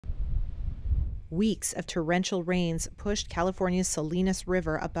Weeks of torrential rains pushed California's Salinas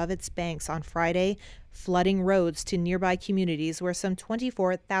River above its banks on Friday, flooding roads to nearby communities where some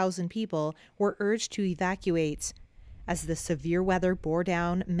 24,000 people were urged to evacuate. As the severe weather bore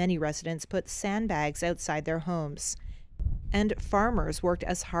down, many residents put sandbags outside their homes. And farmers worked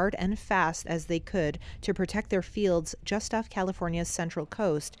as hard and fast as they could to protect their fields just off California's central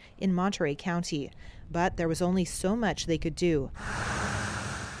coast in Monterey County. But there was only so much they could do.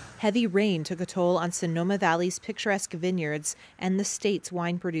 Heavy rain took a toll on Sonoma Valley's picturesque vineyards and the state's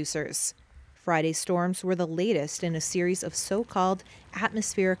wine producers. Friday's storms were the latest in a series of so-called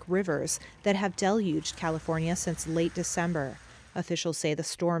atmospheric rivers that have deluged California since late December. Officials say the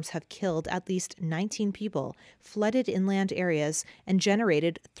storms have killed at least 19 people, flooded inland areas, and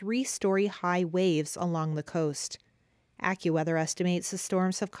generated 3-story high waves along the coast. AccuWeather estimates the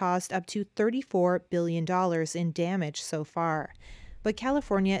storms have caused up to $34 billion in damage so far. But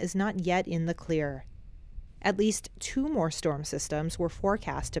California is not yet in the clear. At least 2 more storm systems were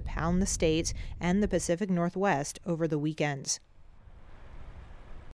forecast to pound the state and the Pacific Northwest over the weekend.